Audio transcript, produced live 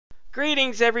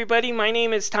Greetings everybody, my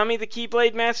name is Tommy the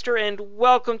Keyblade Master and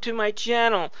welcome to my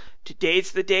channel.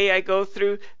 Today's the day I go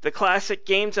through the classic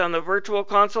games on the Virtual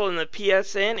Console and the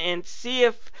PSN and see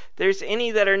if there's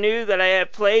any that are new that I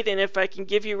have played and if I can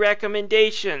give you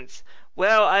recommendations.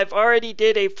 Well, I've already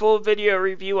did a full video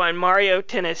review on Mario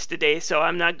Tennis today, so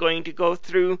I'm not going to go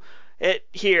through it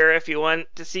here. If you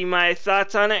want to see my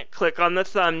thoughts on it, click on the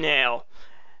thumbnail.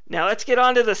 Now let's get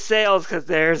on to the sales because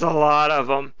there's a lot of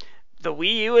them. The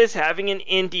Wii U is having an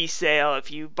indie sale.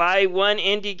 If you buy one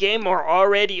indie game or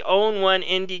already own one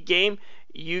indie game,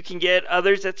 you can get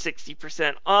others at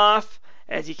 60% off.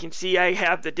 As you can see, I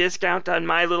have the discount on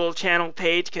my little channel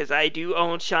page because I do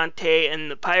own Shantae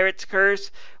and the Pirate's Curse,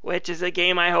 which is a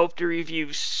game I hope to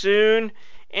review soon.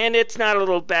 And it's not a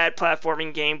little bad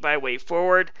platforming game by Way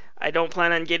Forward. I don't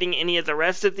plan on getting any of the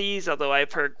rest of these, although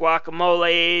I've heard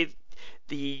Guacamole,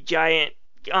 the Giant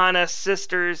Anna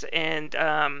Sisters, and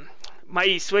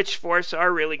Mighty Switch Force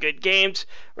are really good games.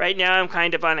 Right now I'm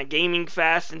kind of on a gaming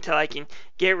fast until I can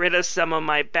get rid of some of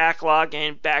my backlog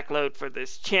and backload for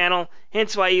this channel,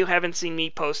 hence why you haven't seen me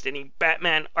post any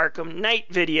Batman Arkham Knight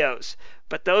videos.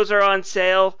 But those are on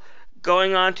sale.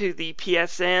 Going on to the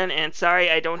PSN, and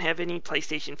sorry I don't have any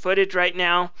PlayStation footage right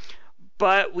now,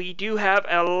 but we do have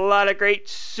a lot of great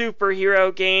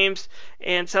superhero games,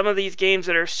 and some of these games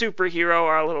that are superhero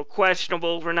are a little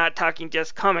questionable. We're not talking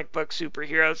just comic book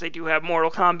superheroes. They do have Mortal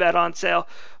Kombat on sale,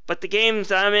 but the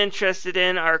games I'm interested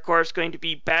in are of course going to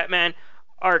be Batman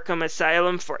Arkham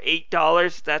Asylum for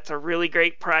 $8. That's a really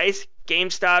great price.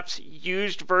 GameStop's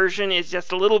used version is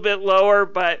just a little bit lower,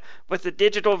 but with the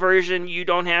digital version you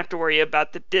don't have to worry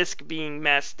about the disc being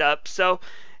messed up. So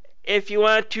if you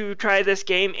want to try this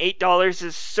game, $8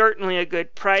 is certainly a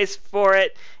good price for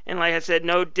it. And like I said,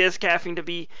 no disc having to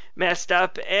be messed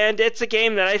up. And it's a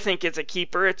game that I think is a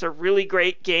keeper. It's a really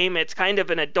great game. It's kind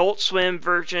of an Adult Swim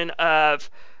version of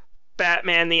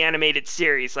Batman the Animated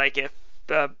Series. Like if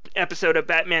the episode of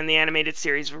Batman the Animated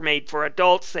Series were made for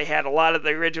adults, they had a lot of the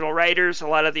original writers, a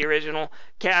lot of the original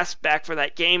cast back for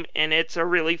that game. And it's a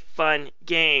really fun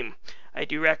game. I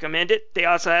do recommend it. They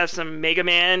also have some Mega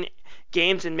Man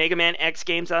games and Mega Man X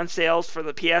games on sales for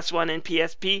the PS1 and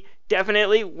PSP.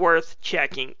 Definitely worth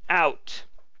checking out.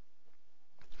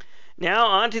 Now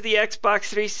on to the Xbox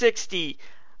 360.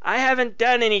 I haven't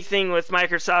done anything with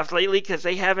Microsoft lately because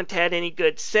they haven't had any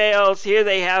good sales. Here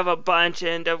they have a bunch,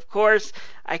 and of course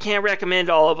I can't recommend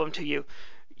all of them to you.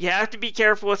 You have to be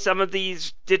careful with some of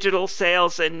these digital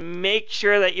sales and make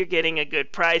sure that you're getting a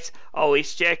good price.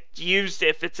 Always check used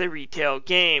if it's a retail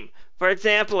game. For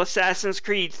example, Assassin's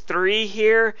Creed 3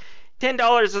 here,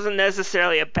 $10 isn't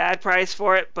necessarily a bad price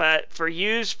for it, but for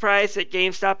used price at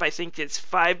GameStop, I think it's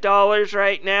 $5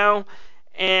 right now,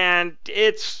 and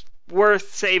it's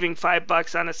worth saving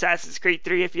 $5 on Assassin's Creed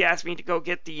 3 if you ask me to go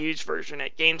get the used version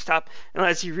at GameStop,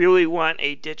 unless you really want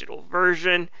a digital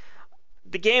version.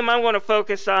 The game I'm going to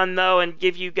focus on, though, and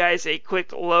give you guys a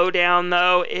quick lowdown,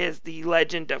 though, is The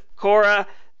Legend of Korra.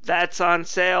 That's on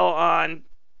sale on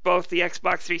both the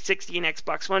Xbox 360 and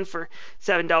Xbox One for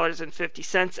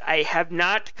 $7.50. I have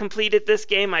not completed this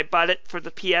game. I bought it for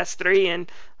the PS3,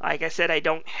 and like I said, I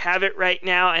don't have it right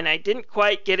now, and I didn't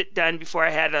quite get it done before I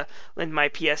had to lend my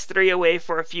PS3 away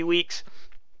for a few weeks.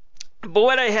 But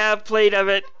what I have played of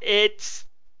it, it's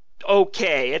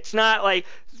okay. It's not like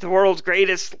the world's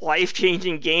greatest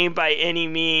life-changing game by any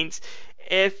means.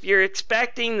 If you're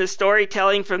expecting the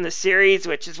storytelling from the series,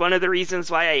 which is one of the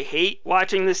reasons why I hate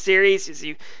watching the series, is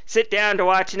you sit down to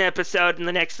watch an episode and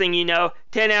the next thing you know,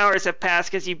 10 hours have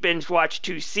passed because you binge watched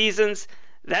 2 seasons.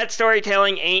 That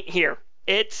storytelling ain't here.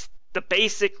 It's the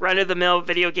basic run-of-the-mill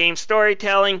video game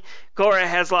storytelling. Korra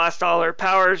has lost all her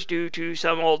powers due to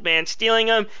some old man stealing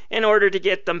them. In order to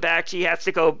get them back, she has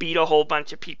to go beat a whole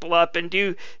bunch of people up and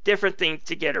do different things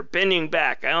to get her bending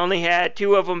back. I only had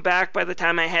 2 of them back by the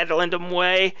time I had to lend them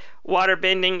away, water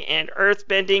bending and earth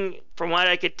bending. From what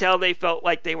I could tell, they felt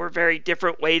like they were very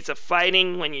different ways of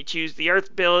fighting. When you choose the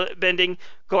earth bending,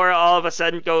 Korra all of a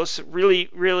sudden goes really,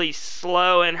 really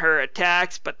slow in her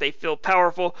attacks, but they feel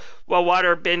powerful, while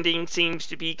water bending seems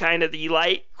to be kind of the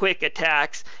light, quick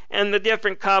attacks. And the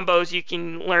different combos you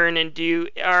can learn and do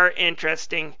are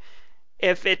interesting.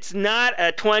 If it's not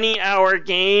a 20-hour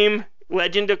game,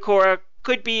 Legend of Korra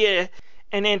could be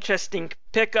an interesting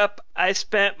pickup. I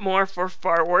spent more for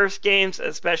far worse games,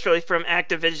 especially from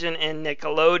Activision and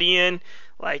Nickelodeon,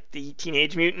 like the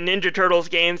Teenage Mutant Ninja Turtles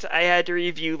games I had to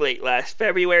review late last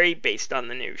February based on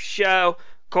the new show.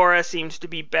 Korra seems to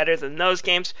be better than those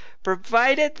games,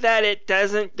 provided that it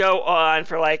doesn't go on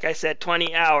for, like I said,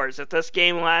 20 hours. If this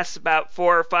game lasts about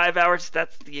 4 or 5 hours,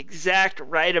 that's the exact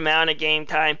right amount of game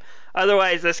time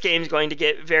Otherwise, this game's going to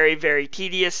get very, very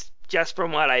tedious just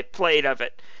from what I played of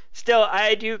it. Still,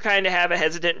 I do kind of have a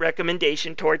hesitant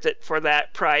recommendation towards it for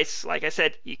that price. Like I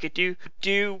said, you could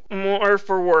do more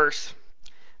for worse.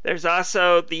 There's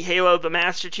also the Halo the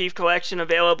Master Chief Collection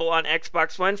available on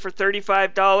Xbox One for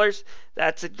 $35.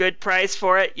 That's a good price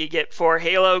for it. You get 4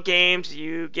 Halo games,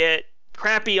 you get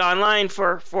crappy online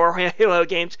for 4 Halo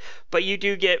games, but you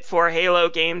do get 4 Halo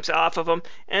games off of them,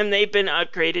 and they've been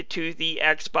upgraded to the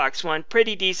Xbox One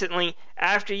pretty decently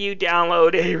after you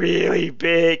download a really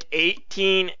big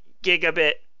 18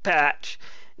 gigabit patch.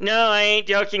 No, I ain't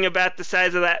joking about the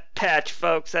size of that patch,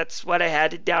 folks. That's what I had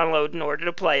to download in order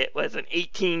to play it, was an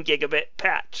 18 gigabit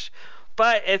patch.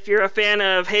 But if you're a fan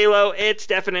of Halo, it's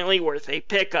definitely worth a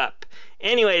pickup.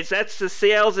 Anyways, that's the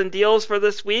sales and deals for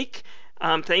this week.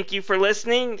 Thank you for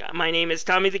listening. My name is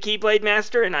Tommy the Keyblade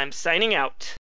Master, and I'm signing out.